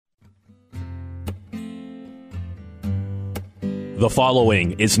The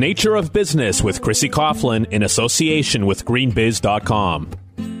following is Nature of Business with Chrissy Coughlin in association with greenbiz.com.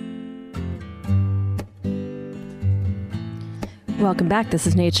 Welcome back. This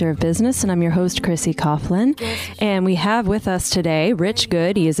is Nature of Business, and I'm your host, Chrissy Coughlin. And we have with us today Rich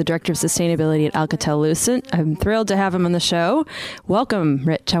Goode. He is the Director of Sustainability at Alcatel-Lucent. I'm thrilled to have him on the show. Welcome,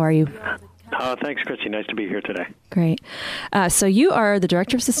 Rich. How are you? Thanks, Chrissy. Nice to be here today. Great. So you are the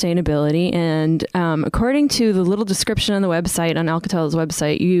Director of Sustainability, and according to the little description on the website, on Alcatel's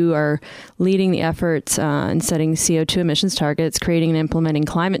website, you are leading the efforts in setting CO2 emissions targets, creating and implementing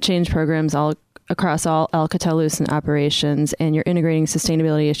climate change programs across all Alcatel-Lucent operations, and you're integrating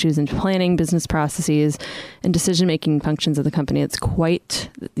sustainability issues into planning, business processes, and decision-making functions of the company. It's quite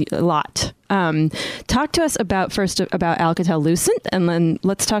a lot. Talk to us about Alcatel-Lucent, and then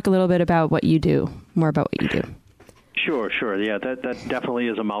let's talk a little bit about what you do, more about what you do. Sure. Yeah, that definitely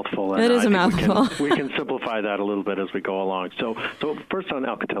is a mouthful. It is a mouthful. We can simplify that a little bit as we go along. So first on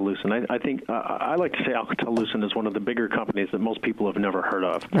Alcatel-Lucent, I think I like to say Alcatel-Lucent is one of the bigger companies that most people have never heard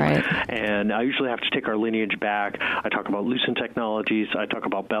of. Right. And I usually have to take our lineage back. I talk about Lucent Technologies. I talk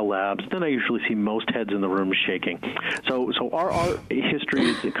about Bell Labs. Then I usually see most heads in the room shaking. So our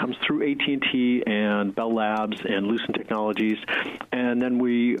history it comes through AT&T and Bell Labs and Lucent Technologies, and then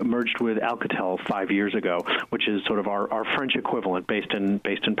we merged with Alcatel 5 years ago, which is sort of our French equivalent based in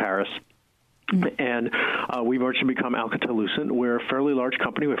Paris. And we merged to become Alcatel-Lucent. We're a fairly large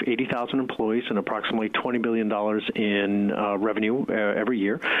company. We have 80,000 employees and approximately $20 billion in revenue every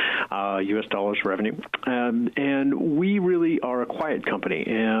year, U.S. dollars revenue. And we really are a quiet company.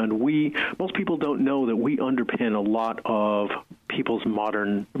 And most people don't know that we underpin a lot of people's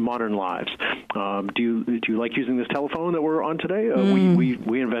modern lives. Do you like using this telephone that we're on today?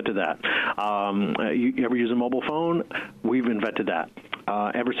 We invented that. You ever use a mobile phone? We've invented that.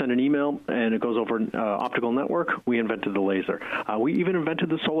 Ever send an email and it goes over an optical network? We invented the laser. We even invented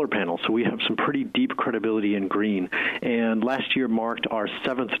the solar panel, so we have some pretty deep credibility in green. And last year marked our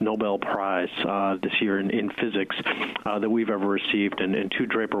 7th Nobel Prize this year in physics that we've ever received, and 2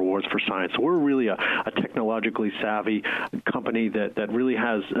 Draper Awards for science. So we're really a technologically savvy company that really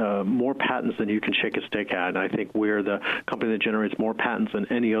has more patents than you can shake a stick at. And I think we're the company that generates more patents than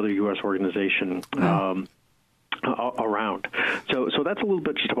any other U.S. organization around. So that's a little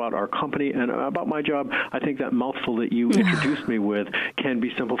bit just about our company and about my job. I think that mouthful that you introduced me with can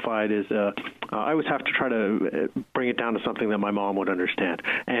be simplified as I always have to try to bring it down to something that my mom would understand.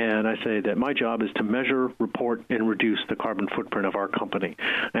 And I say that my job is to measure, report, and reduce the carbon footprint of our company.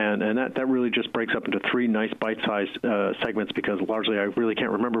 And that really just breaks up into 3 nice bite-sized segments, because largely I really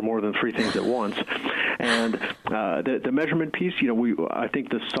can't remember more than 3 things at once. And the measurement piece, I think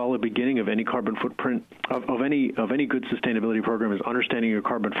the solid beginning of any carbon footprint of any good sustainability program is understanding your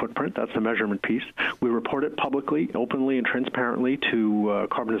carbon footprint. That's the measurement piece. We report it publicly, openly, and transparently to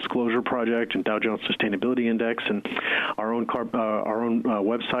Carbon Disclosure Project and Dow Jones Sustainability Index and our own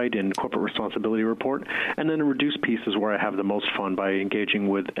website and corporate responsibility report. And then the reduce piece is where I have the most fun, by engaging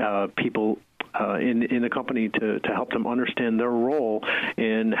with people in the company to help them understand their role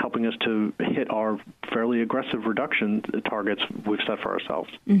in helping us to hit our fairly aggressive reduction targets we've set for ourselves.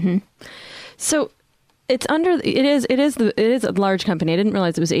 Mm-hmm. So it is a large company. I didn't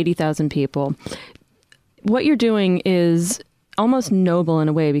realize it was 80,000 people. What you're doing is almost noble in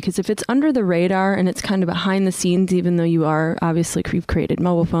a way, because if it's under the radar and it's kind of behind the scenes, even though you've created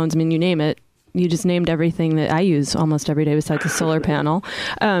mobile phones, you name it. You just named everything that I use almost every day besides a solar panel.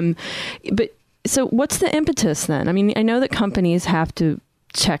 But so what's the impetus then? I know that companies have to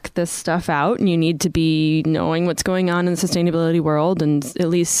check this stuff out, and you need to be knowing what's going on in the sustainability world, and at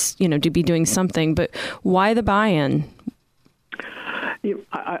least, to be doing something. But why the buy-in?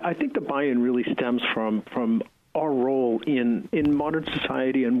 I think the buy-in really stems from our role in modern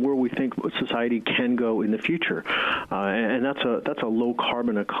society and where we think society can go in the future, and that's a low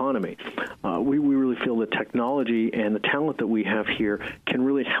carbon economy. We really feel that technology and the talent that we have here can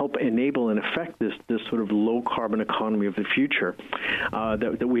really help enable and affect this sort of low carbon economy of the future.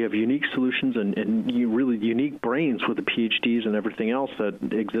 That we have unique solutions and really unique brains with the PhDs and everything else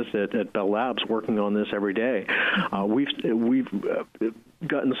that exists at Bell Labs working on this every day. We've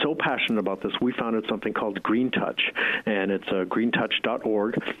gotten so passionate about this, we founded something called Green Touch, and it's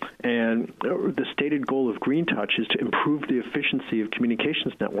greentouch.org. And the stated goal of Green Touch is to improve the efficiency of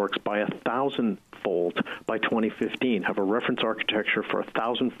communications networks by 1,000-fold by 2015, have a reference architecture for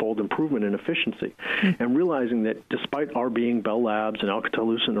 1,000-fold improvement in efficiency. And realizing that despite our being Bell Labs and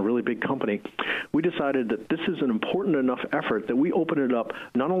Alcatel-Lucent, a really big company, we decided that this is an important enough effort that we open it up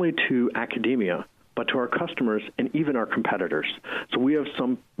not only to academia, but to our customers and even our competitors. So we have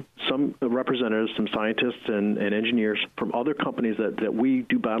some representatives, some scientists and engineers from other companies that we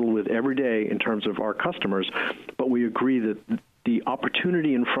do battle with every day in terms of our customers, but we agree that the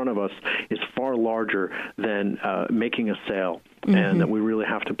opportunity in front of us is far larger than making a sale, and that we really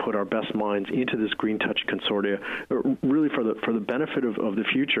have to put our best minds into this Green Touch Consortia, really for the benefit of the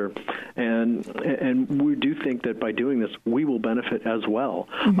future. And we do think that by doing this, we will benefit as well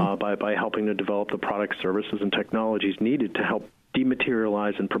by helping to develop the products, services, and technologies needed to help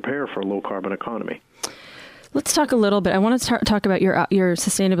dematerialize and prepare for a low-carbon economy. Let's talk a little bit. I want to talk about your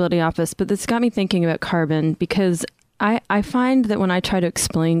sustainability office, but this got me thinking about carbon, because I find that when I try to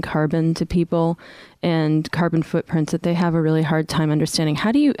explain carbon to people and carbon footprints, that they have a really hard time understanding.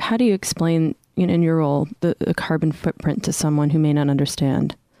 How do you explain, in your role, the carbon footprint to someone who may not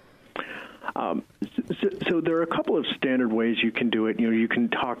understand? So there are a couple of standard ways you can do it. You can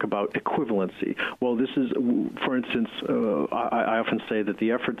talk about equivalency. Well, this is, for instance, I often say that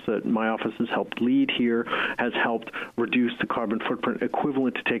the efforts that my office has helped lead here has helped reduce the carbon footprint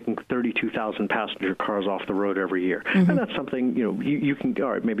equivalent to taking 32,000 passenger cars off the road every year. And that's something, you can,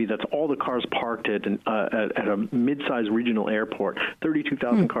 all right, maybe that's all the cars parked at a mid-sized regional airport,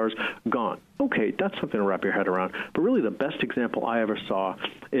 32,000 cars gone. Okay, that's something to wrap your head around. But really the best example I ever saw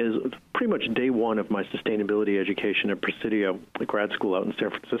is pretty much day one of my sustainability education at Presidio, the grad school out in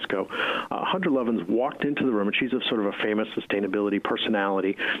San Francisco. Hunter Levins walked into the room, and she's a sort of a famous sustainability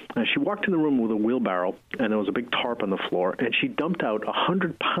personality. She walked in the room with a wheelbarrow, and there was a big tarp on the floor, and she dumped out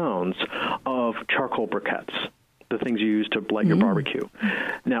 100 pounds of charcoal briquettes, the things you use to light your barbecue.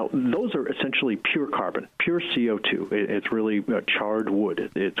 Now, those are essentially pure carbon, pure CO2. It's really charred wood.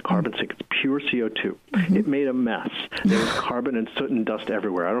 It's carbon sink. It's pure CO2. It made a mess. There was carbon and soot and dust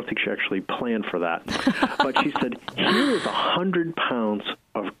everywhere. I don't think she actually planned for that. But she said, here is 100 pounds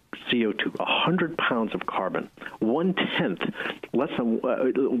of CO2, 100 pounds of carbon, 1/10, less than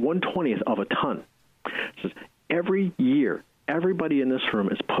 1/20th of a ton. She says, every year, everybody in this room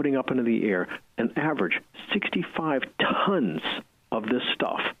is putting up into the air an average 65 tons of this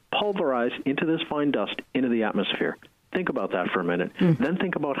stuff, pulverized into this fine dust into the atmosphere. Think about that for a minute. Then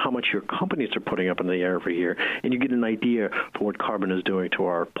think about how much your companies are putting up in the air every year, and you get an idea for what carbon is doing to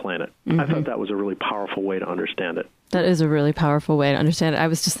our planet. I thought that was a really powerful way to understand it. That is a really powerful way to understand it. I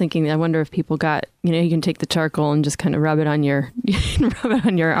was just thinking, I wonder if people got, you can take the charcoal and just kind of rub it on your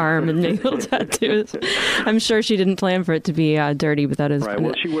arm and make little tattoos. I'm sure she didn't plan for it to be dirty, but that is right.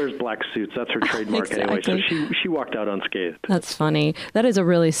 Well, she wears black suits. That's her trademark anyway. So she walked out unscathed. That's funny. That is a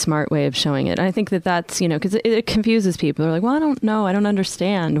really smart way of showing it. And I think that's, because it confuses people. They're like, well, I don't know. I don't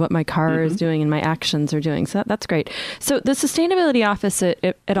understand what my car is doing and my actions are doing. So that's great. So the sustainability office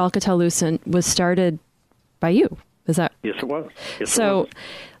at Alcatel-Lucent was started by you. Is that? Yes, it was. So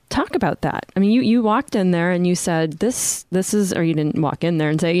talk about that. I mean, you walked in there and you said, this is, or you didn't walk in there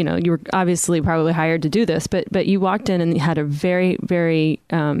and say, you were obviously probably hired to do this, but you walked in and had a very, very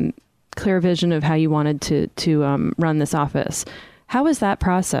clear vision of how you wanted to run this office. How was that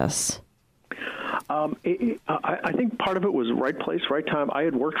process? I think part of it was right place, right time. I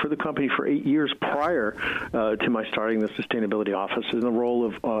had worked for the company for 8 years prior to my starting the sustainability office in the role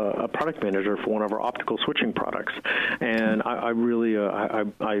of a product manager for one of our optical switching products. And I really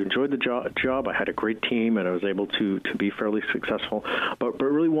I enjoyed the job. I had a great team, and I was able to be fairly successful. But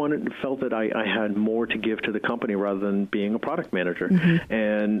really felt that I had more to give to the company rather than being a product manager.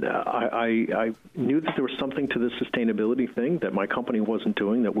 And I knew that there was something to this sustainability thing that my company wasn't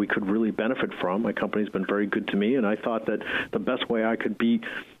doing that we could really benefit from. My company's been very good to me, and I thought that the best way I could be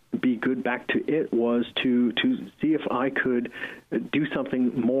good back to it was to see if I could do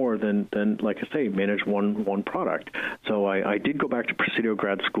something more than like I say, manage one product. So I did go back to Presidio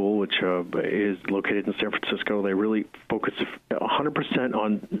Grad School, which is located in San Francisco. They really focus 100%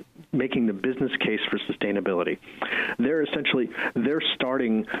 on making the business case for sustainability. They're their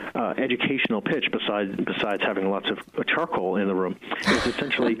starting educational pitch, besides having lots of charcoal in the room, is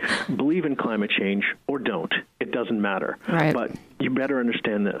essentially believe in climate change or don't. It doesn't matter. Right. But you better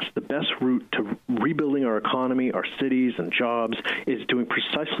understand this. The best route to rebuilding our economy, our cities, and jobs is doing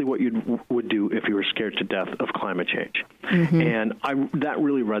precisely what you would do if you were scared to death of climate change. And that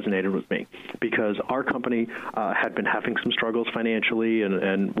really resonated with me because our company had been having some struggles financially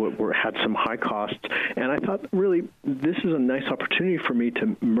and had some high costs. And I thought, really, this is a nice opportunity for me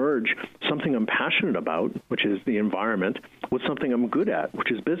to merge something I'm passionate about, which is the environment, with something I'm good at,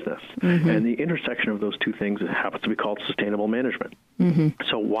 which is business. And the intersection of those two things happens to be called sustainable management.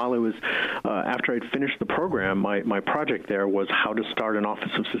 So while I was, after I'd finished the program, my project there was how to start an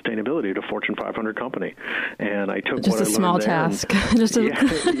Office of Sustainability at a Fortune 500 company. And I took just what I learned there. Just a small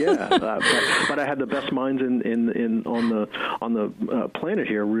task. But I had the best minds on the planet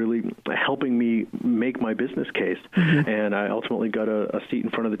here really helping me make my business case. And I ultimately got a seat in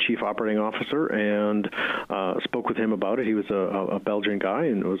front of the chief operating officer and spoke with him about it. He was a Belgian guy,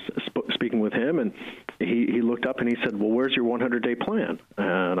 and was speaking with him, and he looked up and he said, well, where's your 100-day plan?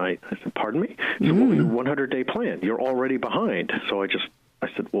 And I said, pardon me? He said, well, your 100-day plan. You're already behind. So I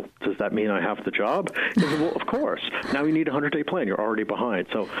said, well, does that mean I have the job? He said, well, of course. Now you need a 100-day plan. You're already behind.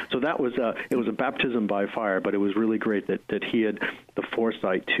 So that was it was a baptism by fire, but it was really great that he had the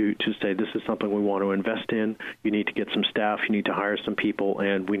foresight to say, this is something we want to invest in. You need to get some staff. You need to hire some people,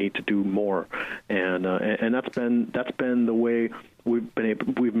 and we need to do more. And that's been the way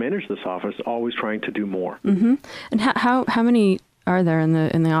we've managed this office, always trying to do more. And how many are there in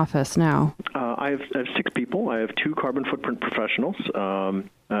the office now? I have 6 people. I have 2 carbon footprint professionals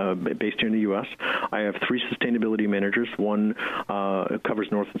based here in the U.S. I have 3 sustainability managers. One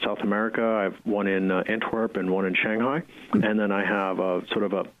covers North and South America. I have one in Antwerp and one in Shanghai. And then I have sort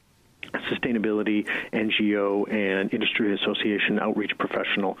of a sustainability NGO and industry association outreach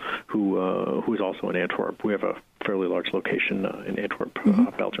professional who is also in Antwerp. We have a fairly large location in Antwerp,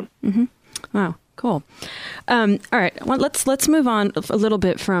 Belgium. Wow, cool. All right, well, let's move on a little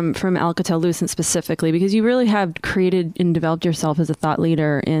bit from Alcatel-Lucent specifically, because you really have created and developed yourself as a thought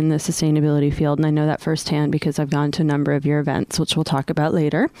leader in the sustainability field, and I know that firsthand because I've gone to a number of your events, which we'll talk about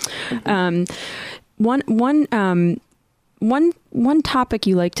later. One topic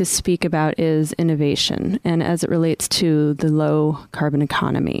you like to speak about is innovation, and as it relates to the low carbon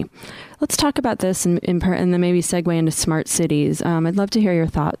economy. Let's talk about this and then maybe segue into smart cities. I'd love to hear your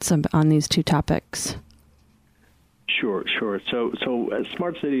thoughts on these 2 topics. Sure. So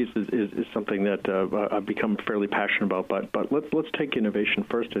smart cities is something that I've become fairly passionate about. But let's take innovation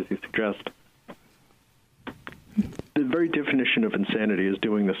first, as you suggest. The very definition of insanity is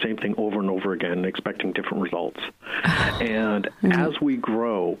doing the same thing over and over again and expecting different results. And as we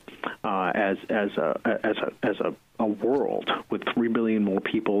grow, as a world with 3 billion more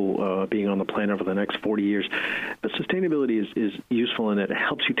people being on the planet over the next 40 years, sustainability is useful in that it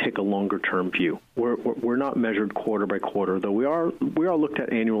helps you take a longer-term view. We're not measured quarter by quarter, though we are looked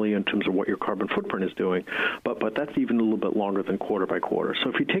at annually in terms of what your carbon footprint is doing, but that's even a little bit longer than quarter by quarter. So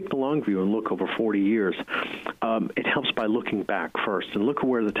if you take the long view and look over 40 years, it helps by looking back first and look at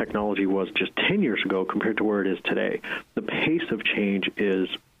where the technology was just 10 years ago compared to where it is today. The pace of change is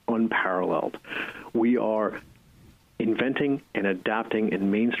unparalleled. We are inventing and adapting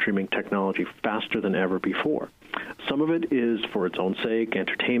and mainstreaming technology faster than ever before. Some of it is for its own sake,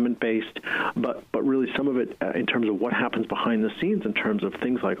 entertainment-based, but really some of it in terms of what happens behind the scenes in terms of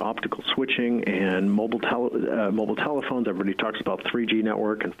things like optical switching and mobile telephones. Everybody talks about 3G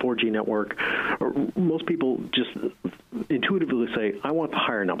network and 4G network. Most people just intuitively say, I want the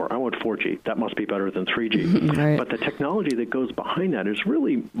higher number. I want 4G. That must be better than 3G. Right. But the technology that goes behind that is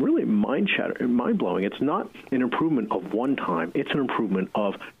really mind-blowing. It's not an improvement of one time. It's an improvement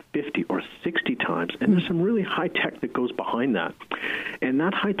of 50 or 60 times. And there's some really high tech that goes behind that. And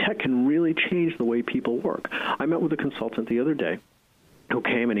that high tech can really change the way people work. I met with a consultant the other day who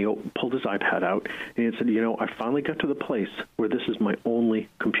came and he pulled his iPad out and he said, I finally got to the place where this is my only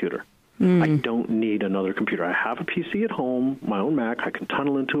computer. I don't need another computer. I have a PC at home, my own Mac. I can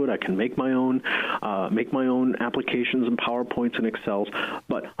tunnel into it. I can make my own applications and PowerPoints and Excels,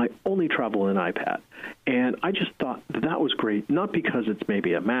 but I only travel in an iPad. And I just thought that was great, not because it's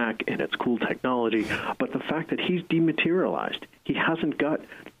maybe a Mac and it's cool technology, but the fact that he's dematerialized. He hasn't got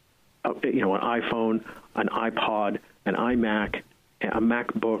an iPhone, an iPod, an iMac, a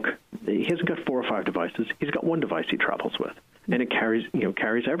MacBook. He hasn't got 4 or 5 devices. He's got one device he travels with. And it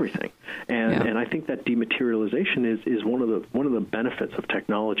carries everything, and I think that dematerialization is one of the benefits of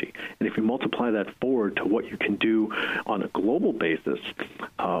technology. And if you multiply that forward to what you can do on a global basis,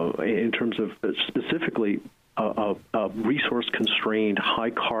 in terms of specifically a resource-constrained,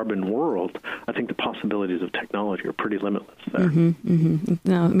 high-carbon world, I think the possibilities of technology are pretty limitless there.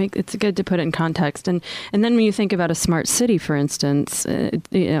 No, it's good to put it in context. And then when you think about a smart city, for instance,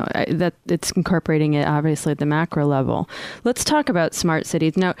 that it's incorporating it obviously at the macro level. Let's talk about smart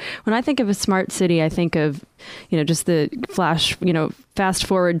cities. Now, when I think of a smart city, I think of just the fast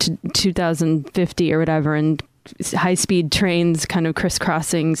forward to 2050 or whatever, and high-speed trains kind of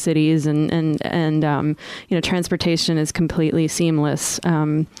crisscrossing cities, and transportation is completely seamless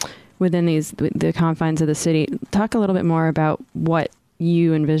within the confines of the city. Talk a little bit more about what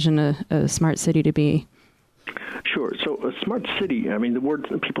you envision a smart city to be. Sure. So a smart city, I mean,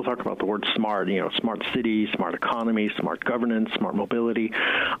 people talk about the word smart, smart city, smart economy, smart governance, smart mobility.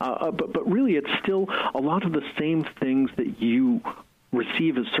 But really, it's still a lot of the same things that you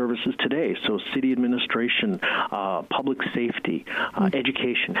receive as services today. So city administration, public safety,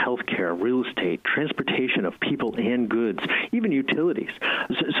 education, healthcare, real estate, transportation of people and goods, even utilities.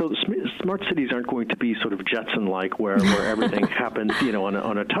 So smart cities aren't going to be sort of Jetson-like where everything happens,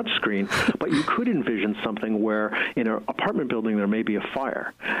 on a touch screen. But you could envision something where in an apartment building there may be a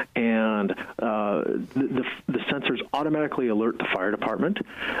fire, and the sensors automatically alert the fire department.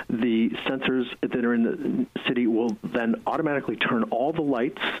 The sensors that are in the city will then automatically turn all the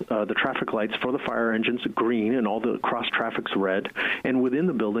lights, the traffic lights for the fire engines green and all the cross traffic's red, and within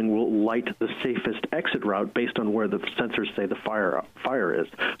the building will light the safest exit route based on where the sensors say the fire is.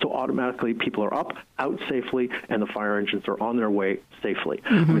 So automatically people are out safely, and the fire engines are on their way safely.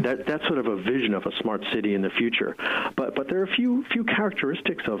 I mean, that's sort of a vision of a smart city in the future. But there are a few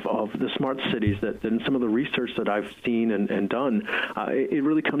characteristics of the smart cities that in some of the research that I've seen and done, it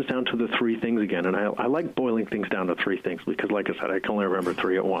really comes down to the three things again. And I like boiling things down to three things because, like I said, I can only remember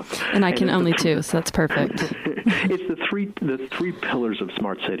three at once. And I can only two, so that's perfect. It's the three pillars of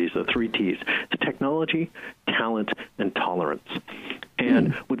smart cities, the three T's. It's technology, talent, and tolerance.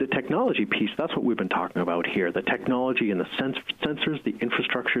 And with the technology piece, that's what we've been talking about here, the technology and the sensors, the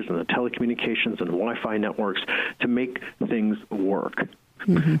infrastructures, and the telecommunications and Wi-Fi networks to make things work.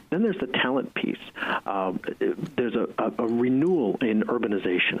 Then there's the talent piece. There's a renewal in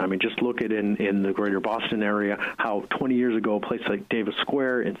urbanization. I mean, just look at in the greater Boston area, how 20 years ago, a place like Davis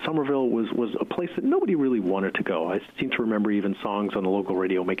Square in Somerville was a place that nobody really wanted to go. I seem to remember even songs on the local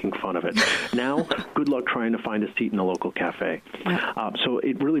radio making fun of it. Now, good luck trying to find a seat in a local cafe. So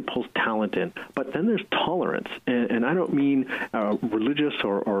it really pulls talent in. But then there's tolerance. And I don't mean religious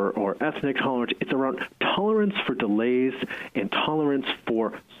or ethnic tolerance. It's around tolerance for delays and tolerance for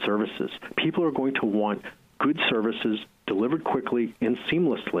services. People are going to want good services delivered quickly and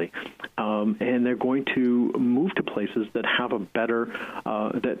seamlessly, and they're going to move to places that have a better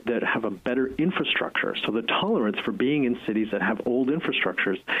that have a better infrastructure. So the tolerance for being in cities that have old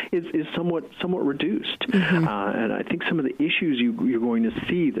infrastructures is somewhat reduced. And I think some of the issues you're going to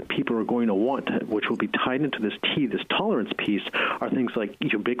see that people are going to want, which will be tied into this tolerance piece, are things like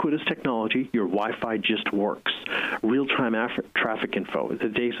ubiquitous technology. Your Wi-Fi just works. Real-time traffic info. The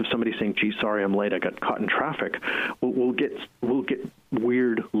days of somebody saying, "Gee, sorry, I'm late. I got caught in traffic." We'll get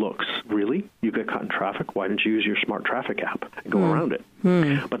weird looks. Really? You got caught in traffic? Why didn't you use your smart traffic app and go around it?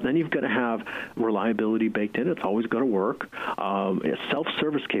 But then you've got to have reliability baked in. It's always got to work.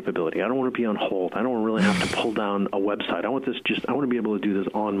 Self-service capability. I don't want to be on hold. I don't really have to pull down a website. I want to be able to do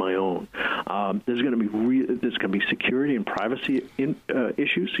this on my own. There's going to be security and privacy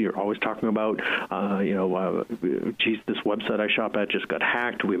issues. So you're always talking about, geez, this website I shop at just got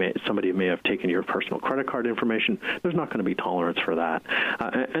hacked. Somebody may have taken your personal credit card information. There's not going to be tolerance for that.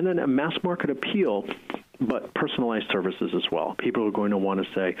 And then a mass market appeal, but personalized services as well. People are going to want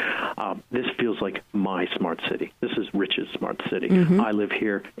to say, this feels like my smart city. This is Rich's smart city. I live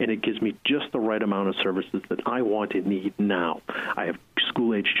here, and it gives me just the right amount of services that I want and need now. I have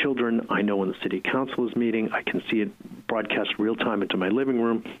school-age children. I know when the city council is meeting. I can see it broadcast real-time into my living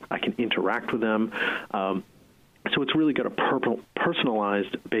room. I can interact with them. So it's really got a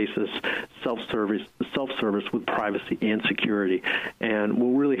personalized basis, self-service with privacy and security, and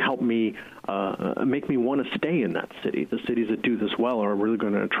will really help me make me want to stay in that city. The cities that do this well are really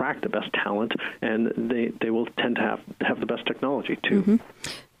going to attract the best talent, and they will tend to have the best technology too.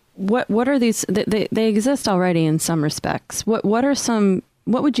 What are these? They exist already in some respects. What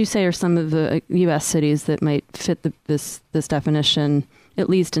would you say are some of the U.S. cities that might fit this definition, at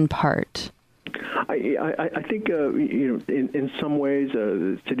least in part? I think, in some ways,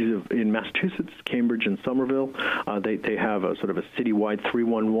 cities in Massachusetts, Cambridge, and Somerville, they have a sort of a citywide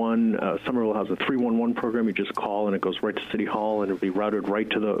 311. Somerville has a 311 program. You just call, and it goes right to City Hall, and it'll be routed right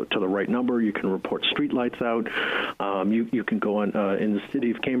to the right number. You can report street lights out. You can go on in the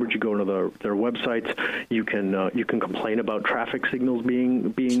city of Cambridge. You go into their websites. You can complain about traffic signals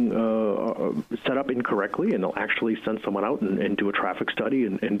being set up incorrectly, and they'll actually send someone out and do a traffic study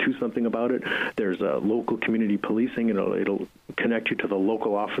and do something about it. There's local community policing, and it'll connect you to the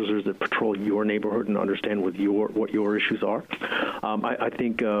local officers that patrol your neighborhood and understand what your issues are. I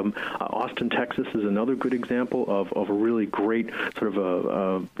think Austin, Texas is another good example of a really great sort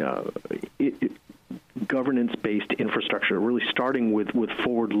of governance-based infrastructure, really starting with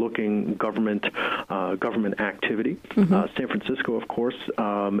forward-looking government activity. San Francisco, of course,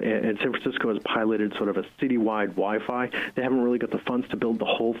 and San Francisco has piloted sort of a citywide Wi-Fi. They haven't really got the funds to build the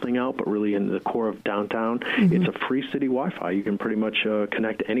whole thing out, but really in the core of downtown, it's a free city Wi-Fi. You can pretty much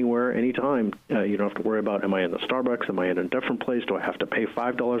connect anywhere, anytime. You don't have to worry about, am I in the Starbucks? Am I in a different place? Do I have to pay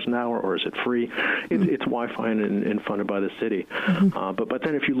 $5 an hour, or is it free? It's Wi-Fi and funded by the city. But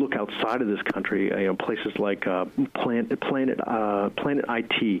then if you look outside of this country, places like Planet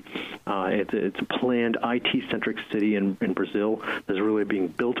IT, it's a planned IT-centric city in Brazil that's really being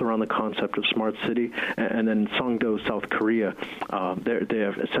built around the concept of smart city. And then Songdo, South Korea, they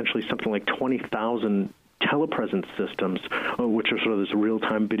have essentially something like 20,000 telepresence systems, which are sort of this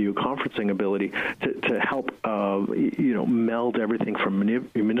real-time video conferencing ability to help, meld everything from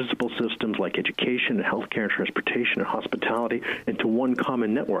municipal systems like education and healthcare and transportation and hospitality into one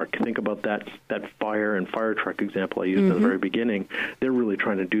common network. Think about that fire and fire truck example I used at the very beginning. They're really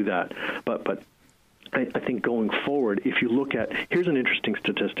trying to do that. But I think going forward, if you look at, here's an interesting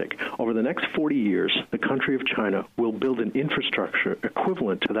statistic. Over the next 40 years, the country of China will build an infrastructure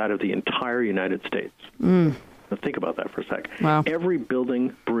equivalent to that of the entire United States. Now think about that for a sec. Wow. Every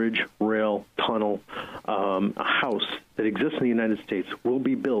building, bridge, rail, tunnel, a house that exists in the United States will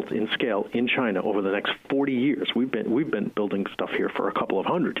be built in scale in China over the next 40 years. We've been building stuff here for a couple of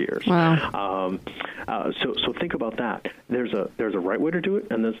hundred years. Wow. So think about that. There's a right way to do it,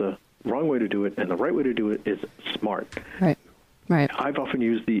 and there's a wrong way to do it, and the right way to do it is smart. Right. I've often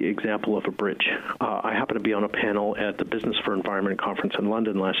used the example of a bridge. I happened to be on a panel at the Business for Environment conference in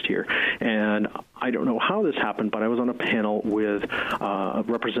London last year, and I don't know how this happened, but I was on a panel with a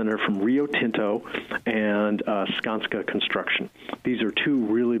representative from Rio Tinto and Skanska Construction. These are two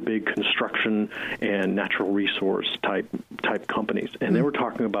really big construction and natural resource type companies, and they were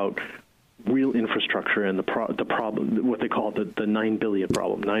talking about real infrastructure and the problem, what they call the 9 billion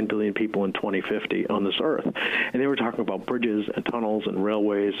problem, 9 billion people in 2050 on this earth. And they were talking about bridges and tunnels and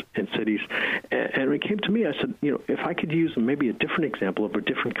railways and cities. And when it came to me, I said, if I could use maybe a different example of a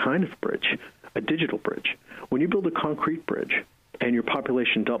different kind of bridge, a digital bridge. When you build a concrete bridge and your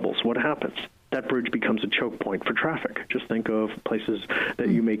population doubles, what happens? That bridge becomes a choke point for traffic. Just think of places that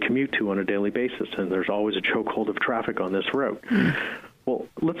you may commute to on a daily basis, and there's always a chokehold of traffic on this route. Well,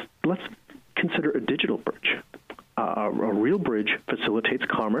 let's consider a digital bridge. A real bridge facilitates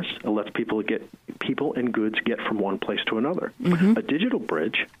commerce. It lets people and goods get from one place to another. A digital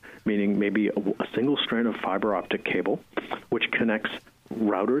bridge, meaning maybe a single strand of fiber optic cable, which connects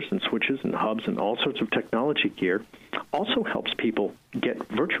routers and switches and hubs and all sorts of technology gear, also helps people get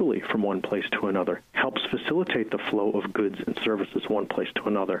virtually from one place to another, helps facilitate the flow of goods and services one place to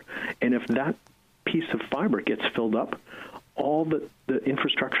another. And if that piece of fiber gets filled up, all that the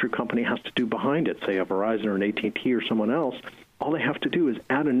infrastructure company has to do behind it, say a Verizon or an AT&T or someone else, all they have to do is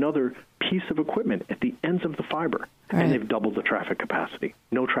add another piece of equipment at the ends of the fiber, and they've doubled the traffic capacity.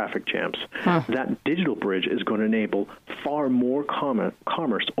 No traffic jams. That digital bridge is going to enable far more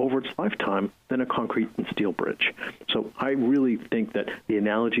commerce over its lifetime than a concrete and steel bridge. So I really think that the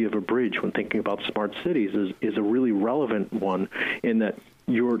analogy of a bridge when thinking about smart cities is a really relevant one, in that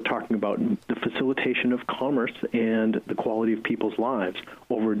you're talking about the facilitation of commerce and the quality of people's lives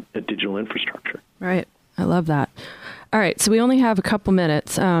over a digital infrastructure. Right. I love that. All right. So we only have a couple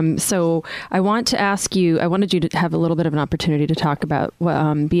minutes. So I wanted you to have a little bit of an opportunity to talk about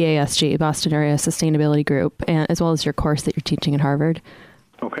BASG, Boston Area Sustainability Group, and as well as your course that you're teaching at Harvard.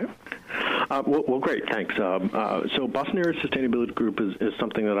 Okay. Well, great, thanks. So Boston Area Sustainability Group is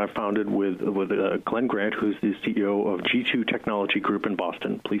something that I founded with Glenn Grant, who's the CEO of G2 Technology Group in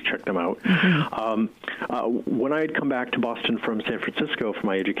Boston. Please check them out. When I had come back to Boston from San Francisco for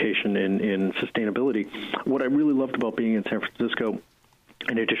my education in sustainability, what I really loved about being in San Francisco,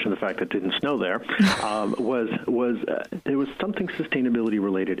 in addition to the fact that it didn't snow there, was there was something sustainability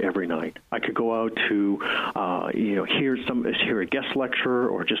related every night. I could go out to hear a guest lecture,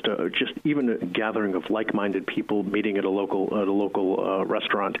 or just even a gathering of like-minded people meeting at a local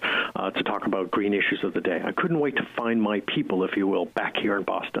restaurant to talk about green issues of the day. I couldn't wait to find my people, if you will, back here in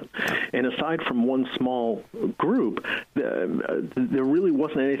Boston. And aside from one small group, there really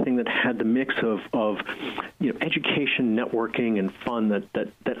wasn't anything that had the mix of education, networking, and fun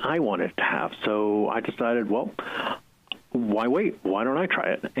that I wanted to have. So I decided, well, why wait? Why don't I try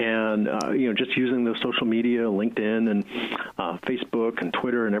it? And, just using the social media, LinkedIn and Facebook and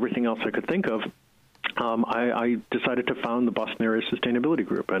Twitter and everything else I could think of, I decided to found the Boston Area Sustainability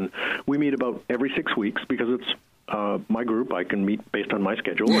Group. And we meet about every 6 weeks because it's my group. I can meet based on my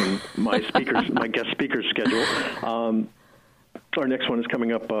schedule and my guest speaker's schedule. Our next one is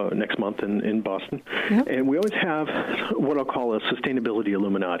coming up next month in Boston. Yep. And we always have what I'll call a sustainability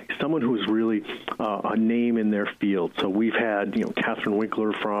Illuminati, someone who's really a name in their field. So we've had, Catherine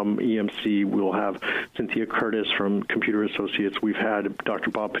Winkler from EMC. We'll have Cynthia Curtis from Computer Associates. We've had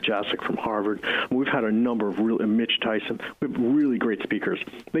Dr. Bob Pajasic from Harvard. We've had a number of Mitch Tyson. We have really great speakers.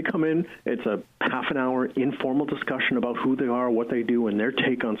 They come in. It's a half an hour informal discussion about who they are, what they do, and their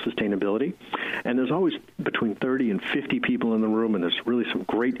take on sustainability. And there's always between 30 and 50 people in the room, and there's really some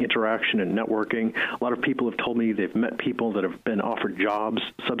great interaction and networking. A lot of people have told me they've met people that have been offered jobs.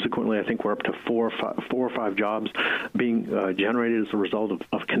 Subsequently, I think we're up to four or five jobs being generated as a result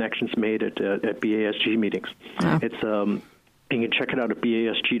of connections made at BASG meetings. Wow. It's you can check it out at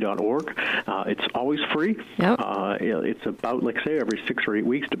basg.org. It's always free. Yep. It's about, like say, every 6 or 8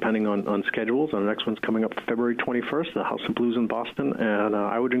 weeks, depending on schedules. And the next one's coming up February 21st, the House of Blues in Boston. And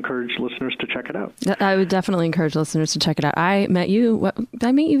I would encourage listeners to check it out. I would definitely encourage listeners to check it out. I met you. Did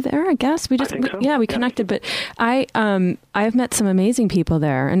I meet you there? I guess we just I think so. We connected. But I've met some amazing people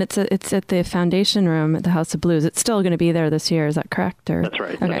there, and it's at the Foundation Room at the House of Blues. It's still going to be there this year. Is that correct? That's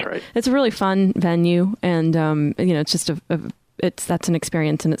right. Okay. That's right. It's a really fun venue, and it's just that's an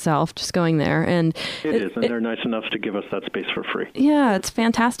experience in itself, just going there. And it is, and they're nice enough to give us that space for free. Yeah, it's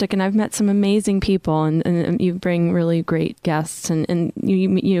fantastic. And I've met some amazing people, and you bring really great guests, and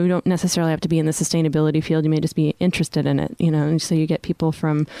you don't necessarily have to be in the sustainability field. You may just be interested in it, and so you get people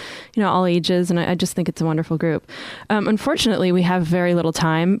from, all ages. And I just think it's a wonderful group. Unfortunately, we have very little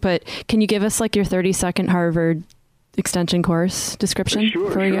time, but can you give us like your 30-second Harvard extension course description? Sure.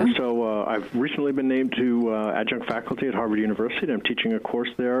 So I've recently been named to adjunct faculty at Harvard University. I'm teaching a course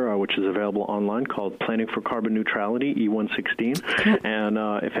there, which is available online, called Planning for Carbon Neutrality, E116. And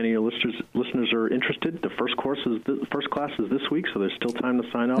if any of your listeners are interested, the first class is this week, so there's still time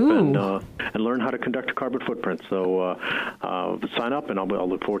to sign up and learn how to conduct a carbon footprint. So sign up, and I'll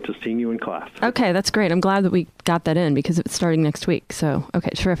look forward to seeing you in class. Okay, that's great. I'm glad that we got that in because it's starting next week. So,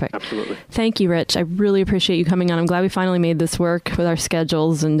 okay, terrific. Absolutely. Thank you, Rich. I really appreciate you coming on. I'm glad we finally made this work with our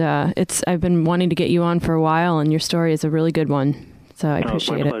schedules, and I've been wanting to get you on for a while, and your story is a really good one. So I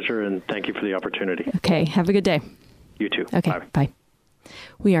appreciate it. It's my pleasure, and thank you for the opportunity. Okay, have a good day. You too. Okay, bye.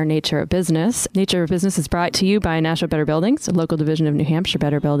 We are Nature of Business. Nature of Business is brought to you by Nashua Better Buildings, a local division of New Hampshire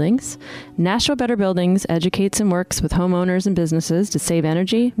Better Buildings. Nashua Better Buildings educates and works with homeowners and businesses to save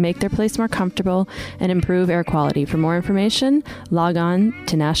energy, make their place more comfortable, and improve air quality. For more information, log on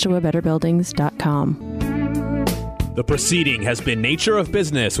to NashuaBetterBuildings.com. The proceeding has been Nature of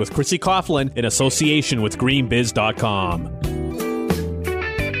Business with Chrissy Coughlin in association with GreenBiz.com.